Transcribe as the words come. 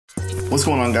What's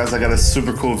going on, guys? I got a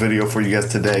super cool video for you guys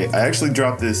today. I actually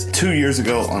dropped this 2 years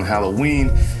ago on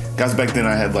Halloween. Guys, back then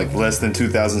I had like less than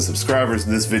 2,000 subscribers.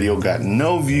 This video got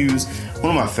no views.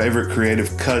 One of my favorite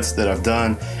creative cuts that I've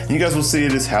done. And you guys will see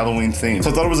it is Halloween themed.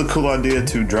 So I thought it was a cool idea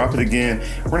to drop it again.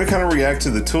 We're gonna kind of react to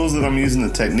the tools that I'm using,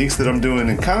 the techniques that I'm doing,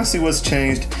 and kind of see what's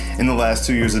changed in the last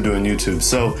 2 years of doing YouTube.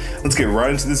 So let's get right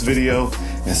into this video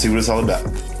and see what it's all about.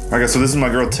 Alright guys, so this is my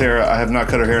girl Tara. I have not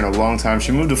cut her hair in a long time.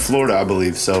 She moved to Florida, I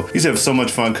believe, so used to have so much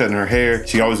fun cutting her hair.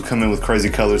 She always would come in with crazy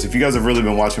colors. If you guys have really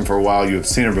been watching for a while, you have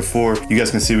seen her before. You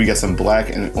guys can see we got some black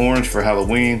and orange for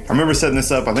Halloween. I remember setting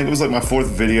this up, I think it was like my 4th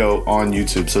video on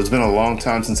YouTube, so it's been a long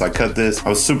time since I cut this. I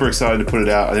was super excited to put it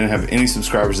out. I didn't have any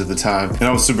subscribers at the time, and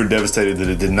I was super devastated that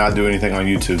it did not do anything on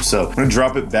YouTube. So I'm gonna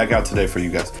drop it back out today for you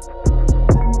guys.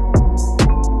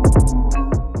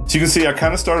 So you can see I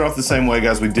kind of started off the same way,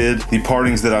 guys. We did the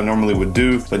partings that I normally would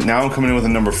do, but now I'm coming in with a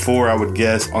number 4, I would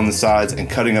guess, on the sides and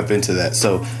cutting up into that.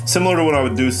 So similar to what I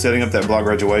would do setting up that block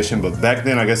graduation, but back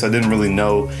then I guess I didn't really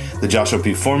know the Joshua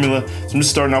P formula. So I'm just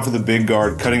starting off with a big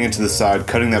guard, cutting into the side,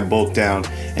 cutting that bulk down,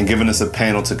 and giving us a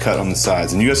panel to cut on the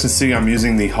sides. And you guys can see I'm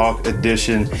using the Hawk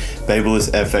Edition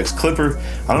Babyliss FX clipper.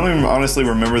 I don't even honestly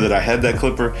remember that I had that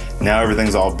clipper. Now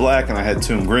everything's all black, and I had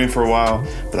Tomb green for a while,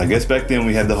 but I guess back then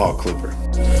we had the Hawk clipper.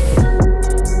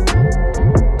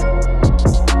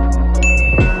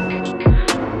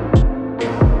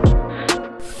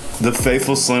 The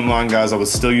faithful Slimline, guys. I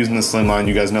was still using the Slimline.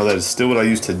 You guys know that is still what I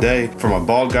use today for my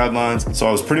bald guidelines. So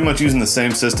I was pretty much using the same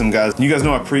system, guys. You guys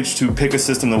know I preach to pick a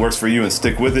system that works for you and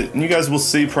stick with it. And you guys will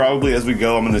see probably as we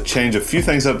go, I'm gonna change a few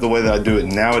things up the way that I do it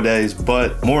nowadays,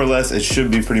 but more or less it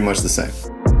should be pretty much the same.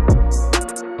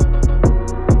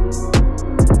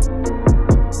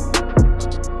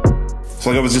 So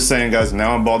like I was just saying, guys,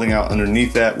 now I'm balding out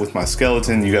underneath that with my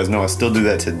skeleton. You guys know I still do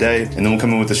that today. And then we'll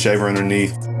come in with the shaver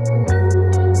underneath.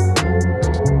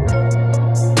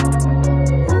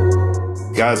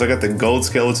 Guys, I got the gold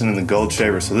skeleton and the gold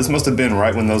shaver, so this must have been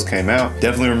right when those came out.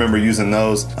 Definitely remember using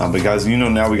those, but guys, you know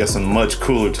now we got some much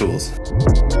cooler tools.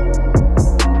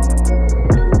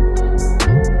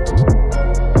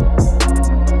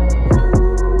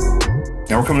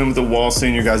 Now we're coming in with the wall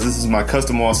senior, guys. This is my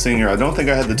custom wall senior. I don't think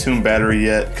I had the Tomb battery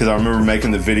yet because I remember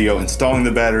making the video installing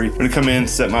the battery. I'm gonna come in,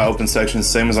 set my open section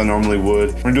same as I normally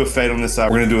would. We're gonna do a fade on this side.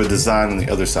 We're gonna do a design on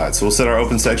the other side. So we'll set our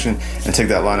open section and take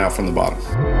that line out from the bottom.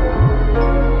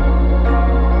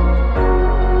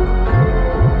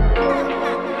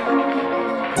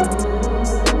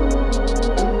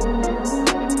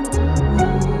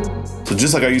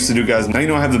 Just like I used to do, guys, now you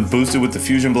know I have the boosted with the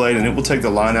fusion blade and it will take the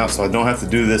line out, so I don't have to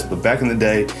do this, but back in the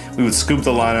day we would scoop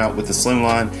the line out with the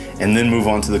Slimline and then move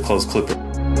on to the close clipper.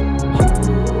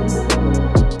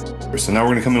 So now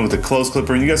we're gonna come in with the close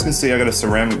clipper, and you guys can see I got a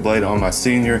ceramic blade on my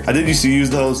senior. I did used to use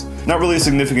those. Not really a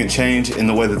significant change in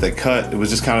the way that they cut. It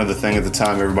was just kind of the thing at the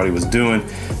time everybody was doing.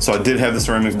 So I did have the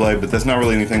ceramic blade, but that's not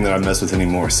really anything that I mess with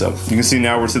anymore. So you can see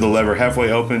now we're to the lever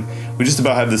halfway open. We just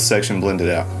about have this section blended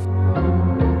out.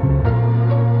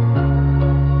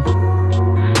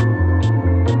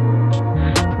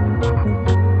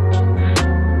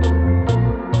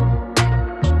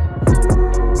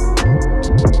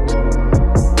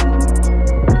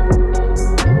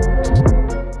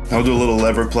 I'll do a little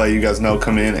lever play. You guys know,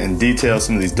 come in and detail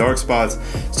some of these dark spots,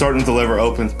 starting with the lever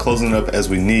open, closing it up as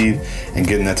we need, and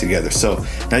getting that together. So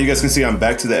now you guys can see I'm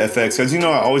back to the FX, because you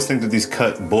know I always think that these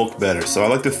cut bulk better, so I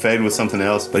like to fade with something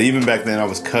else, but even back then I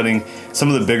was cutting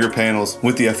some of the bigger panels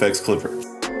with the FX clipper.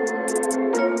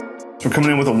 So we're coming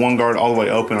in with a 1 guard all the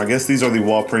way open. I guess these are the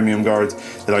wall premium guards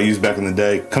that I used back in the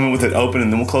day. Come in with it open,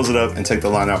 and then we'll close it up and take the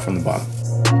line out from the bottom.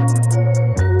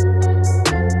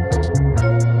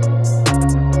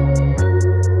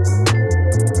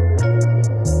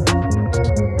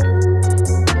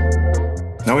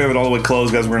 Now we have it all the way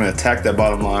closed, guys. We're gonna attack that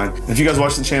bottom line. If you guys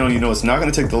watch the channel, you know it's not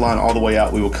gonna take the line all the way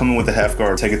out. We will come in with the half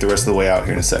guard, take it the rest of the way out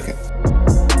here in a second.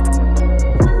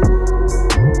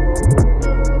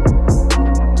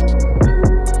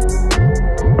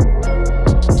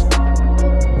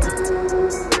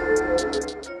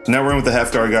 Now we're in with the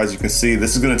half guard, guys. You can see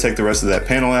this is gonna take the rest of that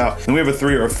panel out. Then we have a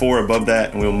 3 or 4 above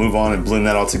that, and we'll move on and blend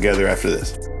that all together after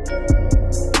this.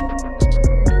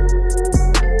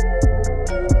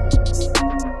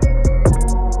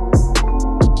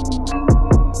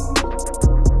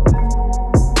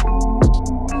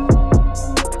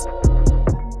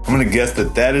 I'm gonna guess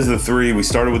that that is the 3. We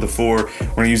started with the 4.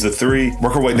 We're gonna use the 3,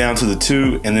 work our way down to the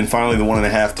 2, and then finally the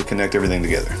 1.5 to connect everything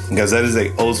together. And guys, that is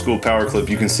a old school power clip.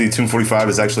 You can see Tomb45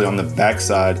 is actually on the back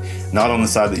side, not on the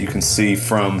side that you can see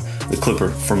from the clipper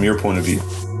from your point of view.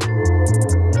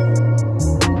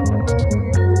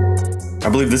 I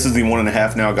believe this is the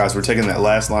 1.5 now, guys. We're taking that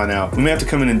last line out. We may have to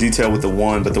come in detail with the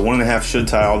 1, but the 1.5 should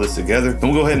tie all this together. Then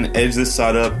we'll go ahead and edge this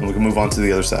side up and we can move on to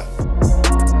the other side.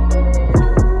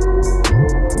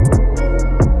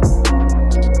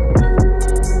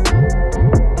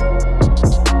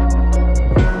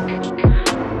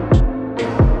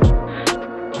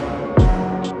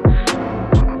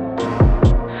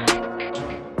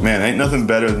 Man, ain't nothing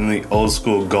better than the old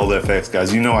school Gold FX,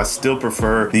 guys. You know I still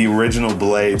prefer the original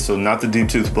blade, so not the deep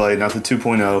tooth blade, not the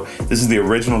 2.0. This is the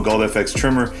original Gold FX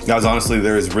trimmer. Guys, honestly,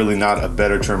 there is really not a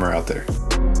better trimmer out there.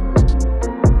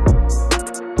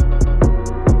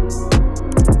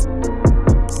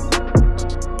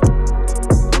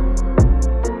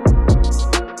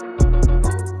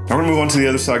 Now we're gonna move on to the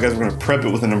other side, guys. We're gonna prep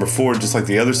it with a number 4, just like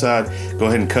the other side. Go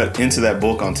ahead and cut into that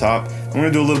bulk on top. I'm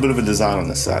gonna do a little bit of a design on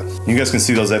this side. You guys can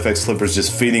see those FX clippers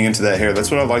just feeding into that hair. That's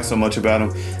what I like so much about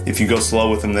them. If you go slow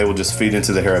with them, they will just feed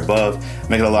into the hair above,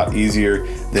 make it a lot easier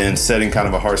than setting kind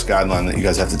of a harsh guideline that you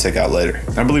guys have to take out later.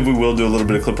 I believe we will do a little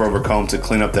bit of clipper over comb to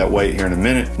clean up that weight here in a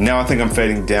minute. Now I think I'm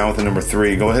fading down with the number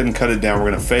 3. Go ahead and cut it down.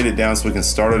 We're gonna fade it down so we can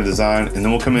start our design, and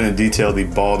then we'll come in and detail the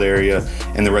bald area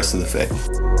and the rest of the fade.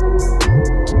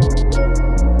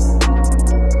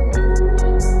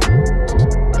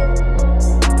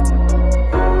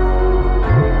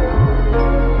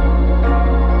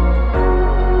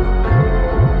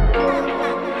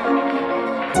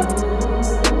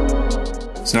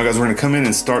 So now, guys, we're gonna come in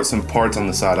and start some parts on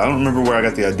the side. I don't remember where I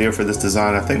got the idea for this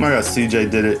design. I think my guy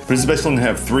CJ did it, but it's basically gonna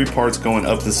have 3 parts going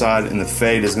up the side, and the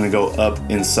fade is gonna go up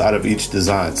inside of each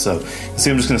design. So you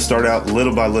see I'm just gonna start out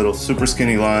little by little, super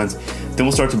skinny lines, then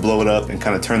we'll start to blow it up and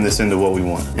kind of turn this into what we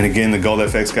want. And again, the Gold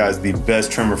FX, guys, the best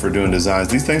trimmer for doing designs.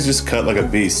 These things just cut like a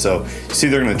beast. So you see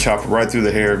they're gonna chop right through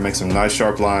the hair, make some nice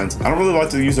sharp lines. I don't really like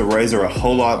to use a razor a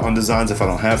whole lot on designs if I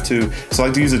don't have to. So I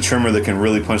like to use a trimmer that can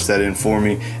really punch that in for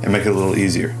me and make it a little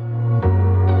easier.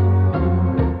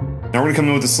 Now we're gonna come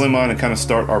in with the Slimline and kind of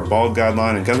start our bald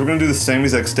guideline. And guys, we're gonna do the same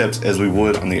exact steps as we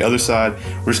would on the other side.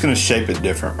 We're just gonna shape it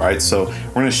different, right? So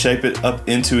we're gonna shape it up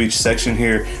into each section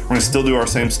here. We're gonna still do our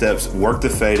same steps, work the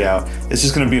fade out. It's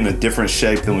just gonna be in a different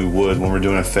shape than we would when we're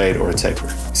doing a fade or a taper.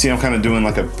 See, I'm kind of doing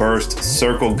like a burst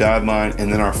circle guideline,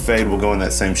 and then our fade will go in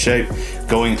that same shape,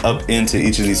 going up into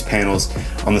each of these panels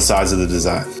on the sides of the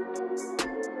design.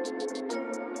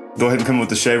 Go ahead and come in with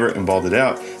the shaver and bald it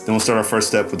out. Then we'll start our first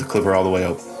step with the clipper all the way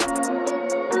open.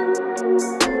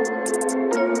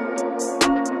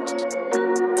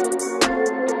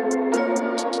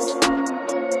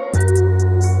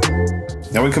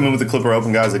 Now we come in with the clipper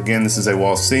open, guys. Again, this is a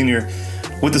Wall Senior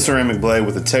with the ceramic blade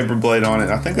with a tapered blade on it.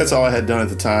 I think that's all I had done at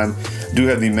the time. I do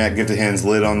have the matte Gifted Hands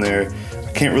lid on there.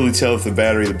 I can't really tell if the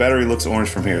battery looks orange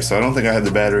from here, so I don't think I had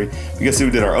the battery. You guys see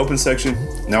we did our open section.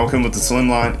 Now we'll come with the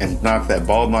Slimline and knock that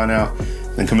bald line out,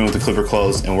 then come in with the clipper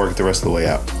closed and work it the rest of the way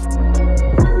out.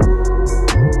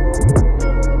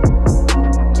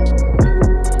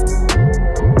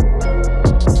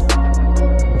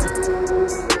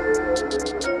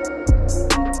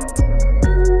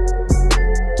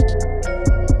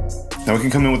 Now we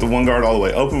can come in with the one guard all the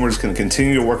way open. We're just gonna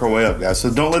continue to work our way up, guys.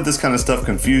 So don't let this kind of stuff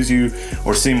confuse you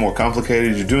or seem more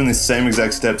complicated. You're doing the same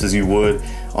exact steps as you would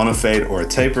on a fade or a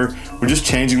taper. We're just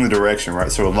changing the direction,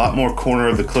 right? So a lot more corner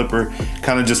of the clipper,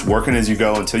 kind of just working as you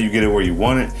go until you get it where you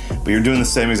want it, but you're doing the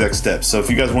same exact steps. So if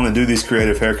you guys wanna do these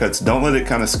creative haircuts, don't let it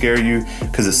kind of scare you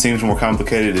because it seems more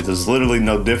complicated. It is literally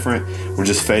no different. We're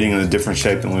just fading in a different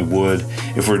shape than we would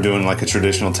if we're doing like a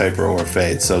traditional taper or a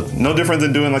fade. So no different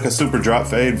than doing like a super drop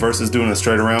fade versus doing a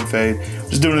straight around fade,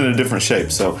 just doing it in a different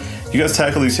shape. So you guys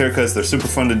tackle these haircuts, they're super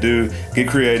fun to do, get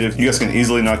creative. You guys can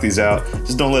easily knock these out.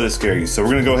 Just don't let it scare you. So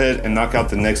we're gonna go ahead and knock out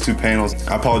the next 2 panels.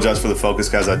 I apologize for the focus,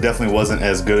 guys. I definitely wasn't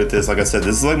as good at this. Like I said,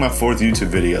 this is like my 4th YouTube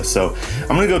video. So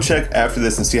I'm gonna go check after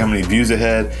this and see how many views it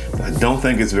had, but I don't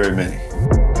think it's very many.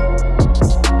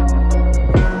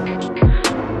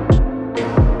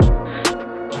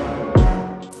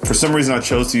 For some reason, I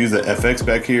chose to use the FX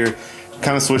back here.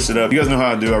 Kind of switched it up. You guys know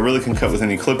how I do. I really can cut with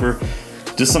any clipper.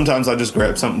 Just sometimes I just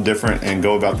grab something different and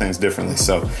go about things differently.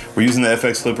 So we're using the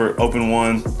FX clipper, open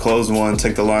one, close one,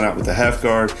 take the line out with the half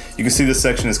guard. You can see this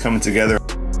section is coming together.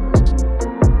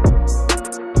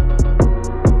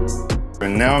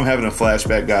 And now I'm having a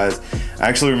flashback, guys. I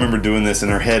actually remember doing this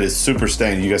and her head is super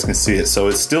stained. You guys can see it. So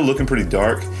it's still looking pretty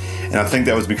dark. And I think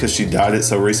that was because she dyed it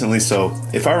so recently. So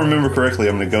if I remember correctly,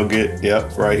 I'm gonna go get,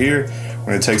 yep, right here.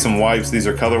 We're gonna take some wipes. These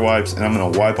are color wipes, and I'm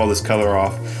gonna wipe all this color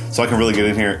off so I can really get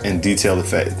in here and detail the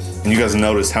fade. And you guys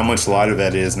notice how much lighter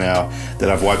that is now that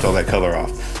I've wiped all that color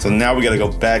off. So now we gotta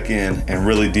go back in and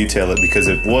really detail it because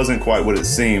it wasn't quite what it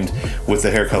seemed with the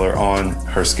hair color on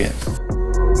her skin.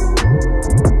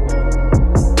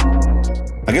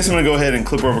 I guess I'm gonna go ahead and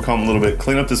clip over comb a little bit,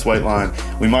 clean up this white line.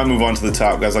 We might move on to the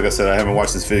top. Guys, like I said, I haven't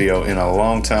watched this video in a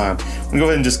long time. I'm gonna go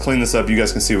ahead and just clean this up. You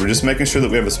guys can see we're just making sure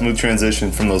that we have a smooth transition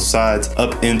from those sides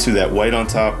up into that white on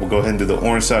top. We'll go ahead and do the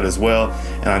orange side as well.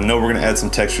 And I know we're gonna add some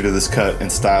texture to this cut and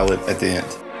style it at the end.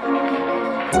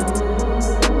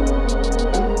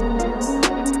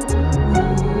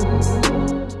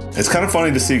 It's kind of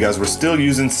funny to see, guys, we're still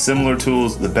using similar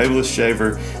tools, the Babyliss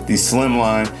shaver, the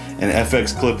Slimline, an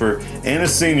FX clipper, and a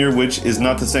senior, which is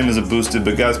not the same as a boosted,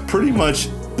 but guys, pretty much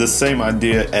the same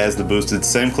idea as the boosted,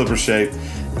 same clipper shape.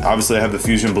 Obviously I have the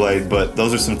fusion blade, but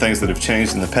those are some things that have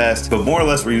changed in the past, but more or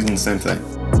less we're using the same thing.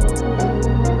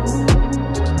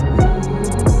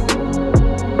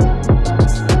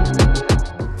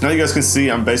 Now you guys can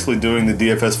see I'm basically doing the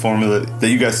DFS formula that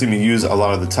you guys see me use a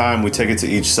lot of the time. We take it to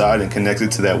each side and connect it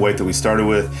to that weight that we started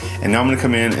with. And now I'm gonna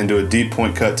come in and do a deep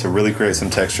point cut to really create some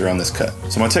texture on this cut.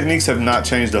 So my techniques have not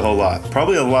changed a whole lot.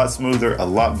 Probably a lot smoother, a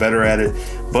lot better at it,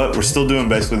 but we're still doing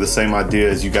basically the same idea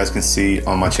as you guys can see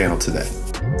on my channel today.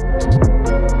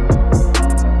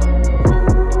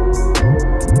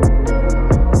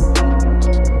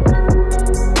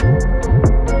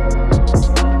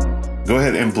 Go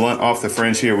ahead and blunt off the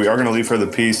fringe here. We are gonna leave her the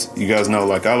piece, you guys know,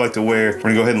 like I like to wear. We're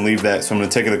gonna go ahead and leave that. So I'm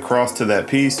gonna take it across to that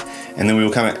piece, and then we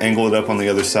will kind of angle it up on the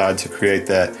other side to create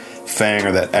that fang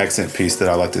or that accent piece that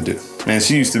I like to do. Man,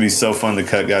 she used to be so fun to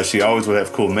cut, guys. She always would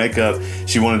have cool makeup.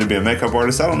 She wanted to be a makeup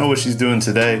artist. I don't know what she's doing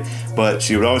today, but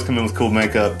she would always come in with cool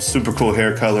makeup, super cool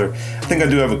hair color. I think I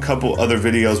do have a couple other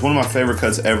videos. One of my favorite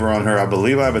cuts ever on her, I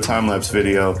believe I have a time-lapse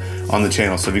video on the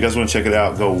channel. So if you guys wanna check it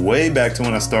out, go way back to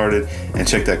when I started and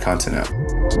check that content out.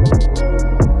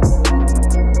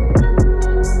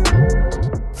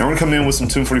 Now we're gonna come in with some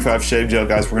Tomb45 shave gel,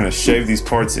 guys. We're gonna shave these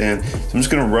parts in. So I'm just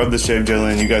gonna rub the shave gel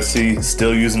in. You guys see,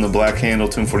 still using the black handle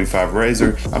Tomb45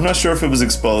 razor. I'm not sure if it was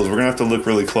exposed. We're gonna have to look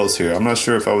really close here. I'm not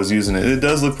sure if I was using it. It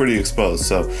does look pretty exposed.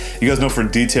 So you guys know for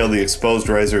detail, the exposed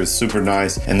razor is super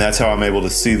nice. And that's how I'm able to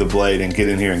see the blade and get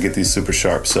in here and get these super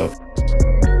sharp. So.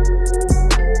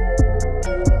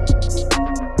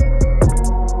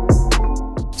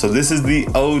 So this is the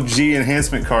OG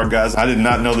enhancement card, guys. I did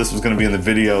not know this was gonna be in the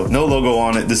video. No logo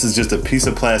on it. This is just a piece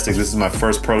of plastic. This is my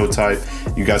first prototype.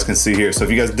 You guys can see here. So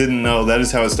if you guys didn't know, that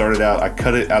is how it started out. I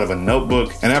cut it out of a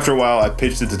notebook, and after a while, I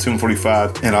pitched it to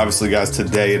Tomb45. And obviously, guys,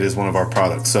 today it is one of our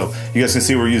products. So you guys can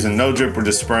see we're using no drip. We're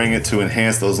just spraying it to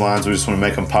enhance those lines. We just wanna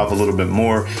make them pop a little bit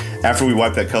more. After we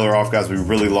wipe that color off, guys, we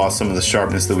really lost some of the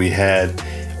sharpness that we had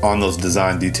on those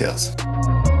design details.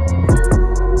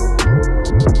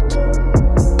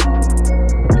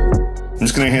 I'm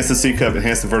just gonna enhance the C-cup,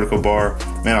 enhance the vertical bar.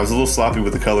 Man, I was a little sloppy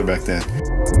with the color back then.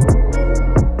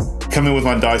 Come in with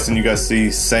my Dyson, you guys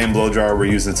see, same blow dryer we're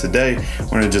using today.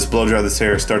 We're gonna just blow dry this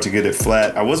hair, start to get it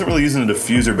flat. I wasn't really using a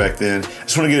diffuser back then. I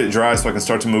just wanna get it dry so I can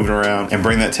start to move it around and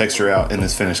bring that texture out in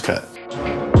this finished cut.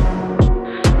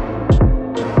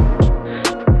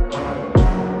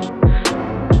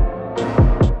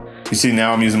 You see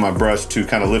now I'm using my brush to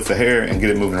kind of lift the hair and get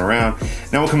it moving around.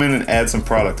 Now we'll come in and add some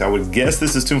product. I would guess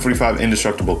this is Tomb45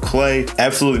 Indestructible Clay.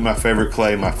 Absolutely my favorite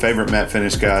clay, my favorite matte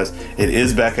finish, guys. It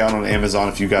is back out on Amazon.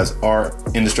 If you guys are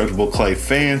Indestructible Clay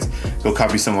fans, go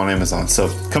copy some on Amazon. So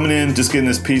coming in, just getting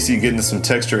this piecey, getting some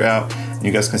texture out.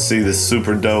 You guys can see this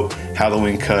super dope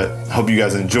Halloween cut. Hope you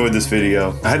guys enjoyed this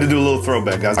video. I had to do a little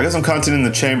throwback, guys. I got some content in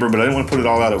the chamber, but I didn't want to put it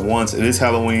all out at once. It is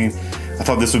Halloween. I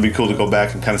thought this would be cool to go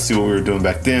back and kind of see what we were doing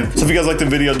back then. So if you guys liked the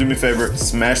video, do me a favor,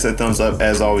 smash that thumbs up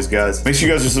as always, guys. Make sure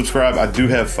you guys are subscribed. I do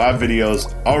have 5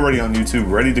 videos already on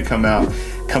YouTube ready to come out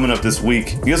coming up this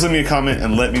week. You guys leave me a comment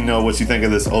and let me know what you think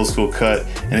of this old school cut.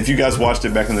 And if you guys watched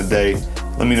it back in the day,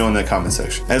 let me know in that comment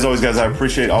section. As always, guys, I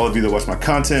appreciate all of you that watch my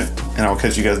content, and I'll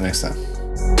catch you guys next time.